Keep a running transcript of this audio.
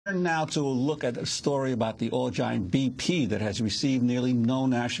Now to look at a story about the oil giant BP that has received nearly no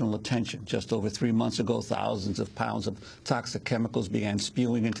national attention. Just over 3 months ago, thousands of pounds of toxic chemicals began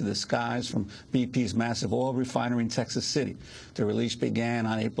spewing into the skies from BP's massive oil refinery in Texas City. The release began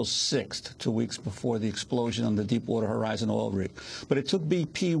on April 6th, 2 weeks before the explosion on the Deepwater Horizon oil rig. But it took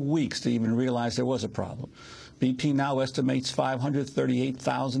BP weeks to even realize there was a problem. BP now estimates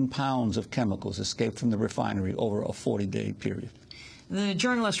 538,000 pounds of chemicals escaped from the refinery over a 40-day period. The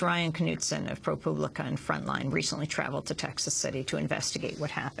journalist Ryan Knutson of ProPublica and Frontline recently traveled to Texas City to investigate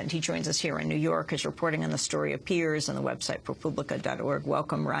what happened. He joins us here in New York. His reporting on the story appears on the website ProPublica.org.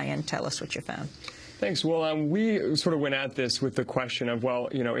 Welcome, Ryan. Tell us what you found. Thanks. Well, we sort of went at this with the question of, well,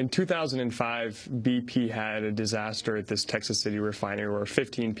 in 2005, BP had a disaster at this Texas City refinery where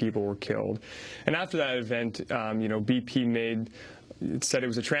 15 people were killed. And after that event, BP said it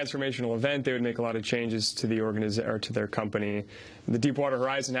was a transformational event. They would make a lot of changes to the organization or to their company. The Deepwater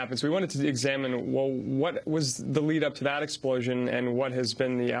Horizon happened. So we wanted to examine, well, what was the lead up to that explosion and what has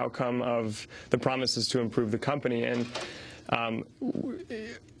been the outcome of the promises to improve the company. And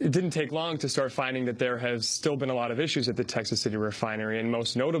it didn't take long to start finding that there has still been a lot of issues at the Texas City refinery, and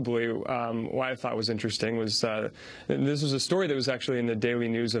most notably, what I thought was interesting was this was a story that was actually in the Daily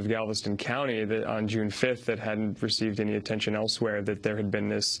News of Galveston County that on June 5th that hadn't received any attention elsewhere, that there had been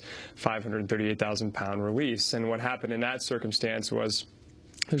this 538,000-pound release. And what happened in that circumstance was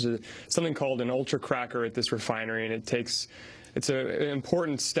there's something called an ultra cracker at this refinery, and it's an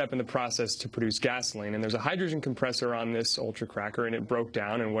important step in the process to produce gasoline. And there's a hydrogen compressor on this ultra cracker, and it broke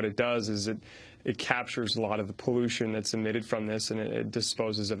down. And what it does is it captures a lot of the pollution that's emitted from this, and it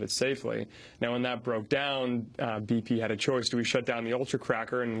disposes of it safely. Now, when that broke down, BP had a choice. Do we shut down the ultra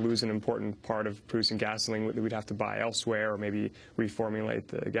cracker and lose an important part of producing gasoline that we'd have to buy elsewhere, or maybe reformulate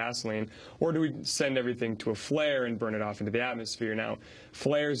the gasoline? Or do we send everything to a flare and burn it off into the atmosphere? Now,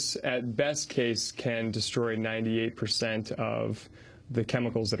 flares, at best case, can destroy 98% of the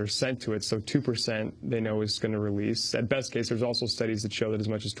chemicals that are sent to it, so 2% they know is going to release. At best case, there's also studies that show that as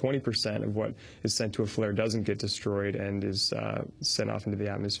much as 20% of what is sent to a flare doesn't get destroyed and is sent off into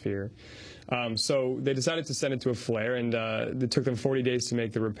the atmosphere. So they decided to send it to a flare, and it took them 40 days to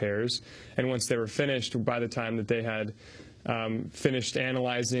make the repairs. And once they were finished, by the time that they had finished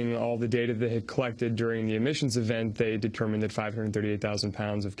analyzing all the data they had collected during the emissions event, they determined that 538,000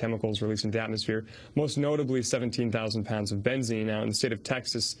 pounds of chemicals released into the atmosphere, most notably 17,000 pounds of benzene. Now, in the state of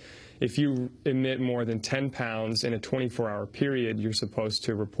Texas, if you emit more than 10 pounds in a 24-hour period, you're supposed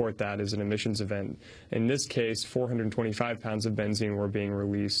to report that as an emissions event. In this case, 425 pounds of benzene were being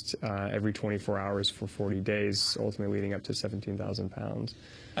released every 24 hours for 40 days, ultimately leading up to 17,000 pounds.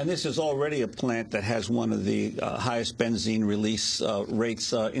 And this is already a plant that has one of the highest benzene release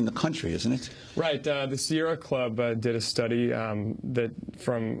rates in the country, isn't it? Right. The Sierra Club did a study that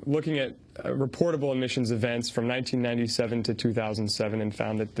from looking at reportable emissions events from 1997 to 2007 and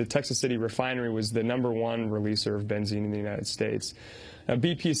found that the Texas City refinery was the #1 releaser of benzene in the United States.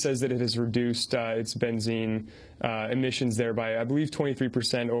 BP says that it has reduced its benzene emissions there by, I believe,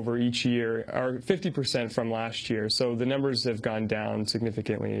 23% over each year, or 50% from last year. So the numbers have gone down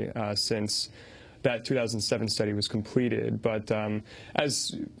significantly since that 2007 study was completed. But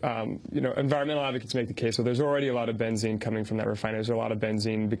as environmental advocates make the case, well, there's already a lot of benzene coming from that refinery. There's a lot of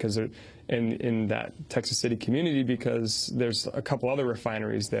benzene because in that Texas City community because there's a couple other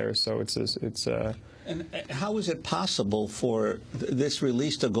refineries there. So And how is it possible for this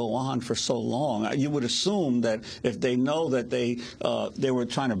release to go on for so long? You would assume that if they know that they were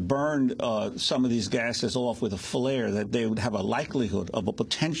trying to burn some of these gases off with a flare, that they would have a likelihood of a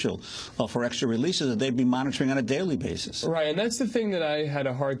potential for extra releases that they'd be monitoring on a daily basis. Right, and that's the thing that I had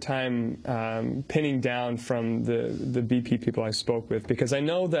a hard time pinning down from the BP people I spoke with, because I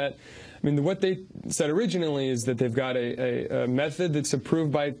know that, what they said originally is that they've got a method that's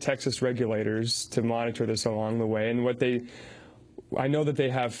approved by Texas regulators to monitor this along the way, and I know that they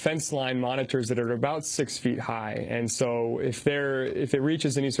have fence line monitors that are about 6 feet high, and so if it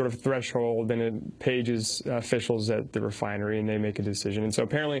reaches any sort of threshold, then it pages officials at the refinery and they make a decision. And so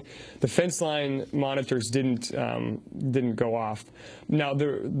apparently the fence line monitors didn't go off. Now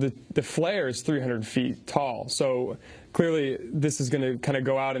the flare is 300 feet tall, so clearly this is going to kind of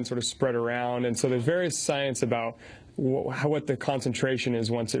go out and sort of spread around, and so there's various science about what the concentration is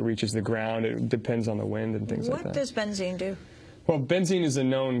once it reaches the ground. It depends on the wind and things like that. What does benzene do? Well, benzene is a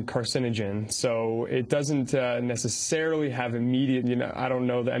known carcinogen, so it doesn't necessarily have immediate, I don't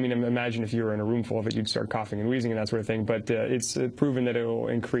know, I mean, imagine if you were in a room full of it, you'd start coughing and wheezing and that sort of thing, but it's proven that it will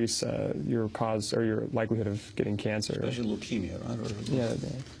increase your cause or your likelihood of getting cancer. Especially leukemia, right?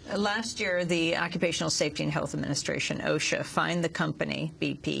 Yeah. Last year, the Occupational Safety and Health Administration, OSHA, fined the company,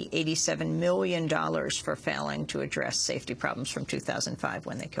 BP, $87 million for failing to address safety problems from 2005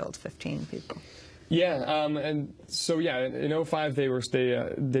 when they killed 15 people. Yeah, and so yeah, in 2005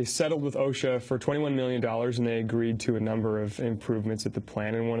 they settled with OSHA for $21 million, and they agreed to a number of improvements at the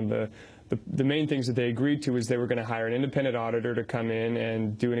plant. And one of the main things that they agreed to is they were going to hire an independent auditor to come in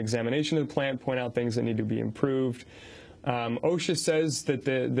and do an examination of the plant, point out things that need to be improved. OSHA says that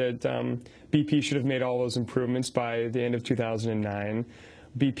BP should have made all those improvements by the end of 2009.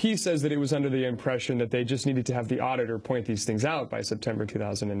 BP says that it was under the impression that they just needed to have the auditor point these things out by September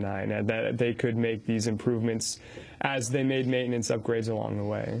 2009, and that they could make these improvements as they made maintenance upgrades along the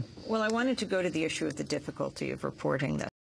way. Well, I wanted to go to the issue of the difficulty of reporting this.